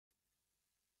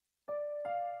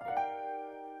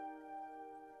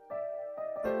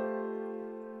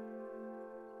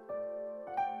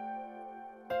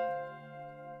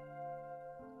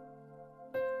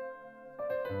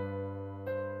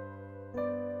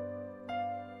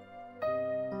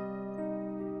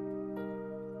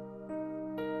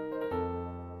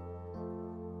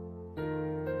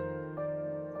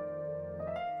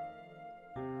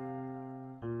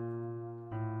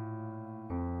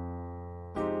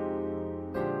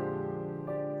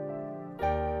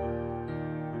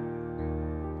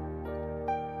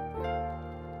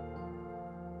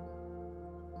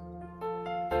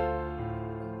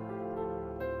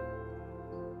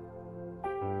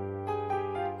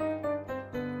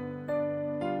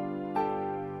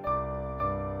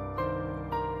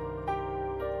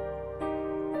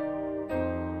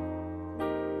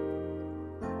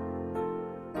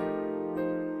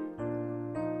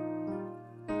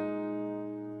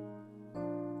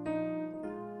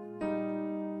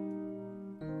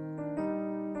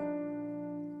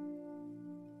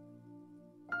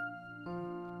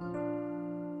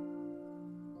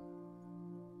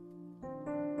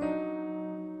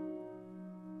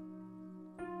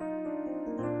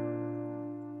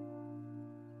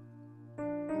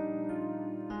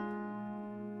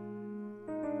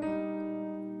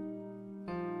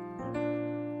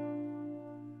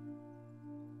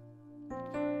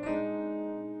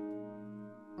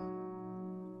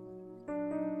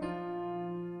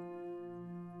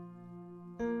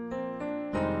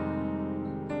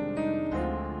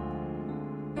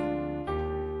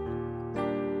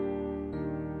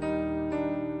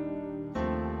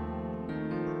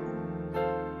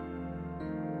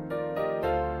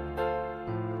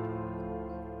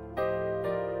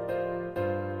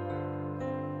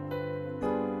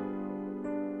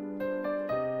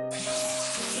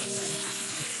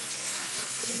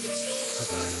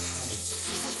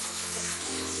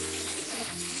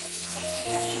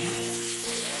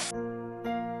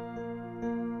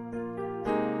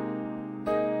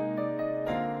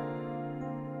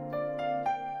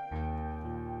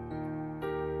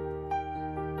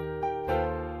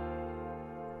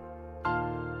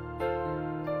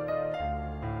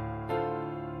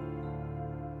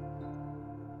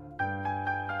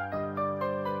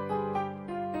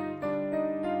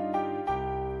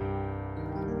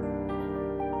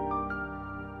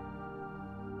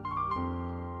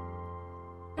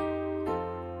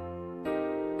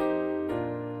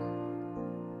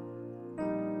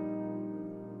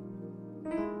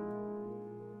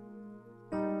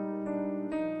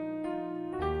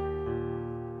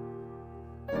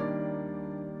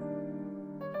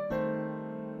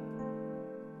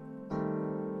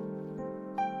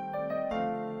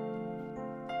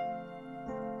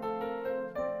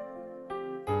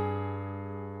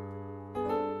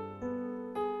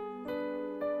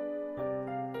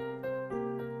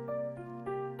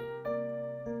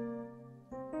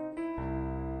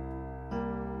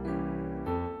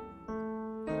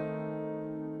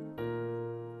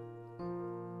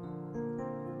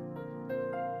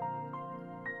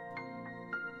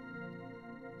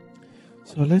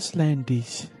So let's learn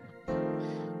this.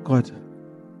 God,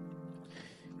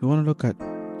 we want to look at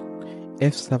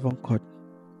F7 chord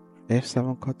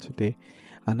today,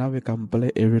 and now we can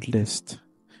play a rootless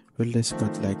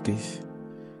chord like this.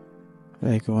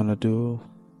 Like we want to do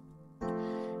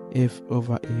F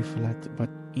over A flat, but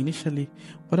initially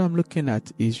what I'm looking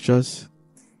at is just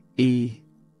a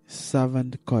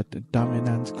 7th chord,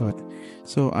 dominant chord.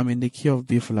 So I'm in the key of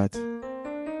B flat.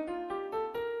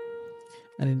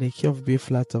 And in the key of B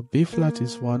flat, B flat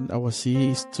is 1, our C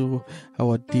is 2,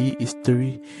 our D is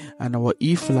 3, and our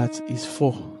E flat is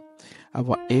 4.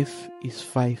 Our F is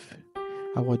 5,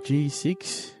 our G is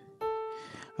 6,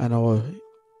 and our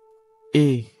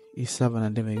A is 7,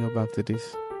 and then we go back to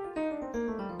this.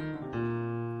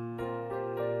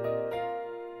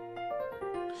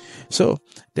 So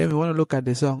then we want to look at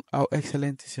the song, How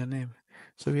Excellent Is Your Name.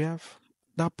 So we have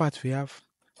that part, we have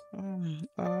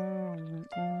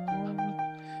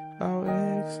how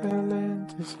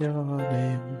excellent is your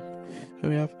name. So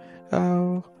we have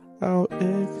how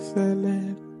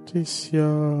excellent is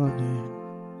your name.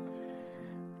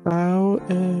 How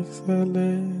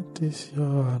excellent is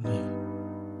your name.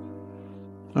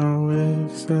 How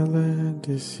excellent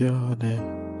is your name.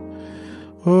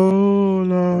 Oh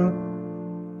Lord.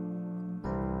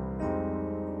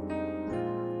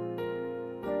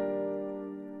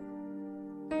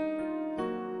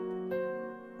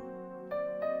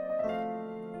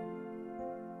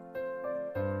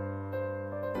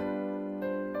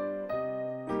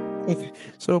 Okay,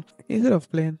 so instead of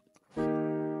playing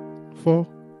 4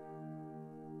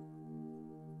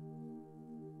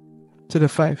 to the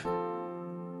 5,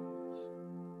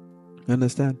 you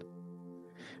understand?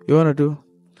 You want to do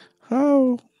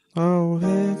how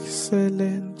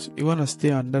excellent. You want to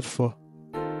stay on that 4.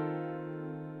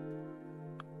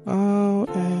 How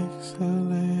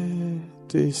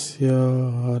excellent is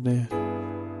your name.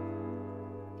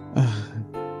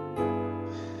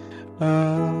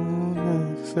 How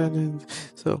excellent.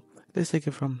 So let's take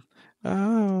it from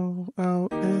how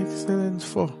excellent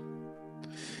 4.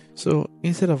 So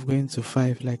instead of going to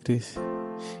 5 like this,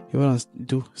 you want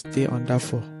to stay on that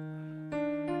 4.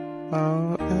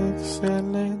 How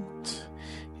excellent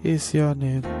is your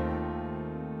name.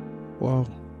 Wow,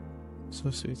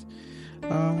 so sweet.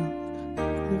 How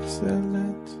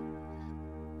excellent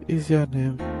is your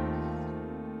name.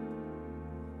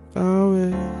 How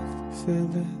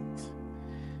excellent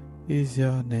is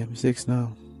your name. 6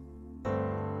 now.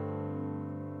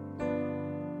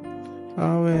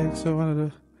 How excellent. So one of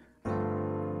the.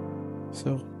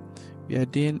 So we are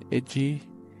doing a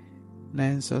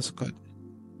G9 sus chord.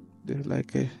 There's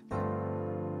like a.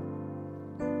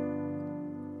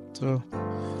 So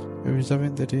we're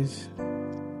resolving that is.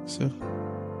 So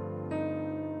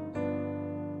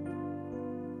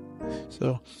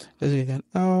let's again.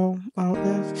 So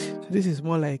this is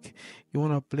more like you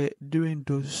want to play during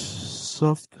those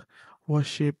soft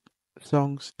worship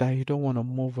songs that you don't want to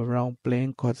move around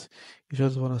playing chords. You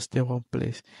just want to stay one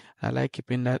place. I like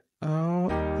keeping that.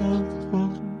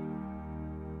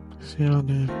 See your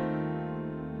name.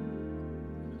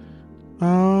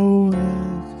 How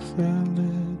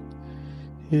excellent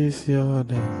is your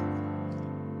name.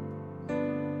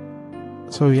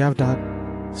 So we have that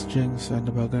strings in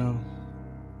the background.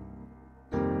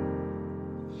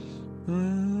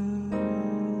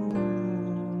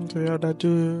 So we have that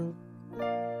too.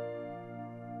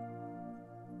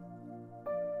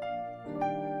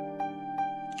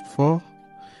 4.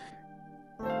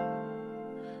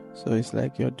 So it's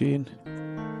like you're doing,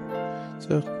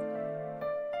 so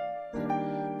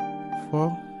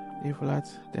 4, E flat,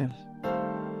 then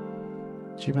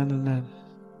G minor 9,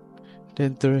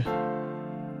 then 3.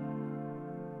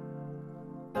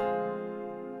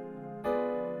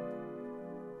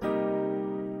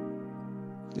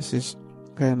 This is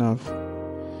kind of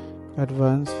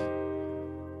advanced.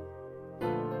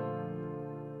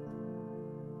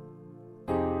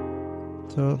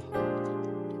 So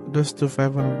those 2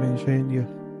 5 I've been showing you.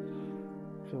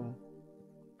 So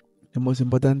the most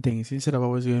important thing is, instead of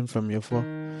always going from your 4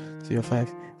 to your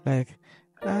 5, like,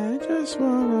 I just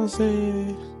wanna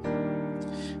say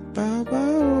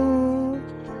Baba,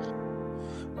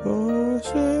 oh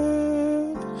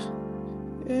shit,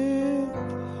 yeah.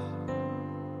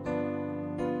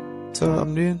 So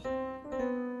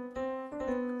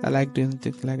I like doing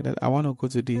things like that. I want to go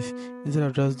to this instead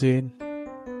of just doing.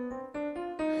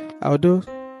 I'll do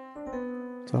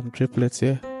some triplets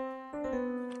here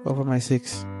over my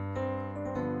 6.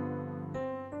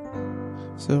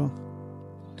 So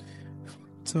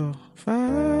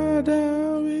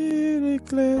Father, we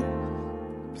declare.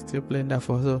 Still playing that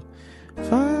 4. So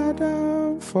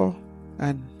Father, 4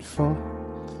 and 4.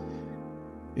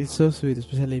 It's so sweet,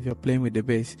 especially if you're playing with the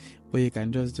bass. But you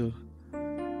can just do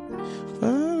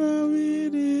Father, we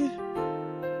declare.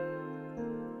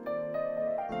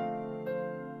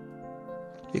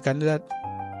 You can do that.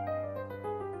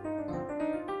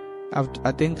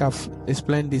 I think I've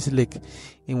explained this lick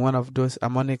in one of those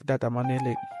harmonic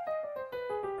lick.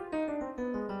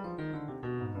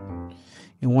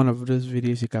 In one of those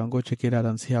videos, you can go check it out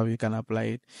and see how you can apply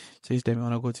it. So each time you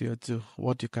want to go to your 2,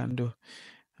 what you can do.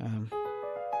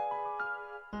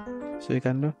 So you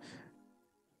can do.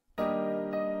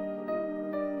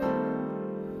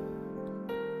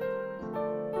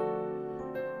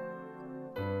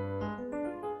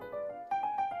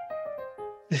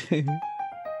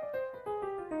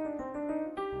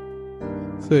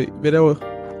 So you better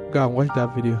go and watch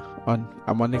that video on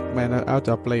harmonic minor, how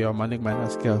to apply your harmonic minor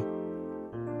scale.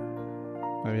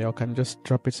 Maybe I can just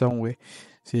drop it somewhere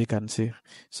so you can see.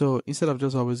 So instead of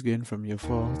just always going from your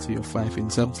 4 to your 5 in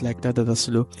songs like that are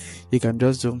slow, you can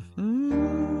just do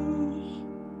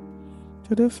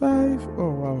to the 5.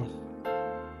 Oh wow.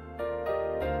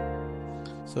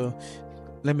 So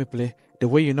let me play the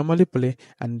way you normally play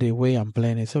and the way I'm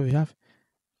playing it. So we have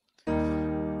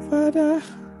Father,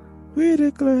 we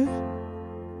declare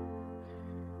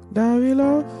that we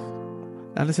love.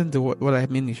 And listen to what I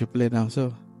mean you should play now.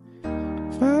 So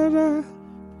Father,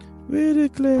 we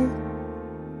declare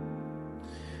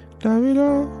that we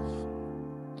love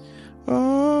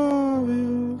all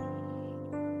you.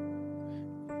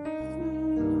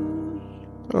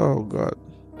 Oh God.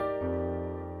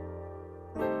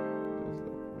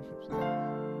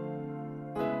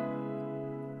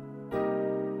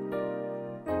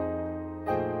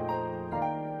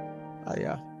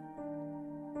 Yeah.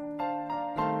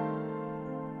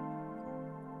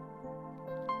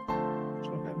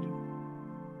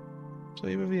 So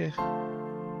even here.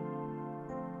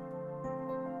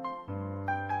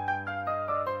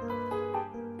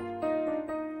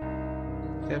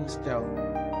 Same scale.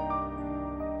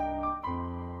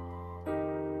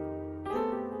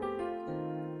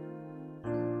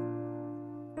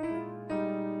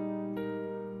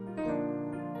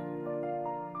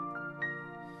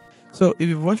 So if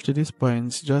you've watched to this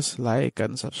point, just like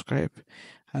and subscribe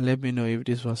and let me know if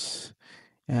this was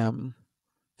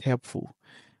helpful.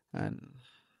 And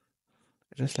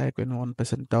just like when one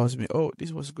person tells me, oh,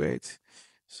 this was great.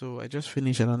 So I just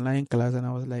finished an online class and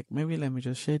I was like, maybe let me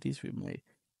just share this with my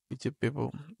YouTube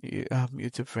people,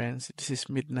 YouTube friends. This is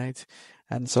midnight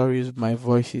and sorry if my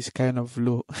voice is kind of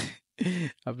low.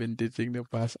 I've been teaching the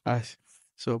past hours.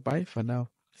 So bye for now.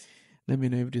 Let me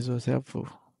know if this was helpful.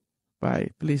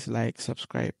 Bye. Please like,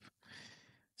 subscribe.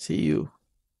 See you.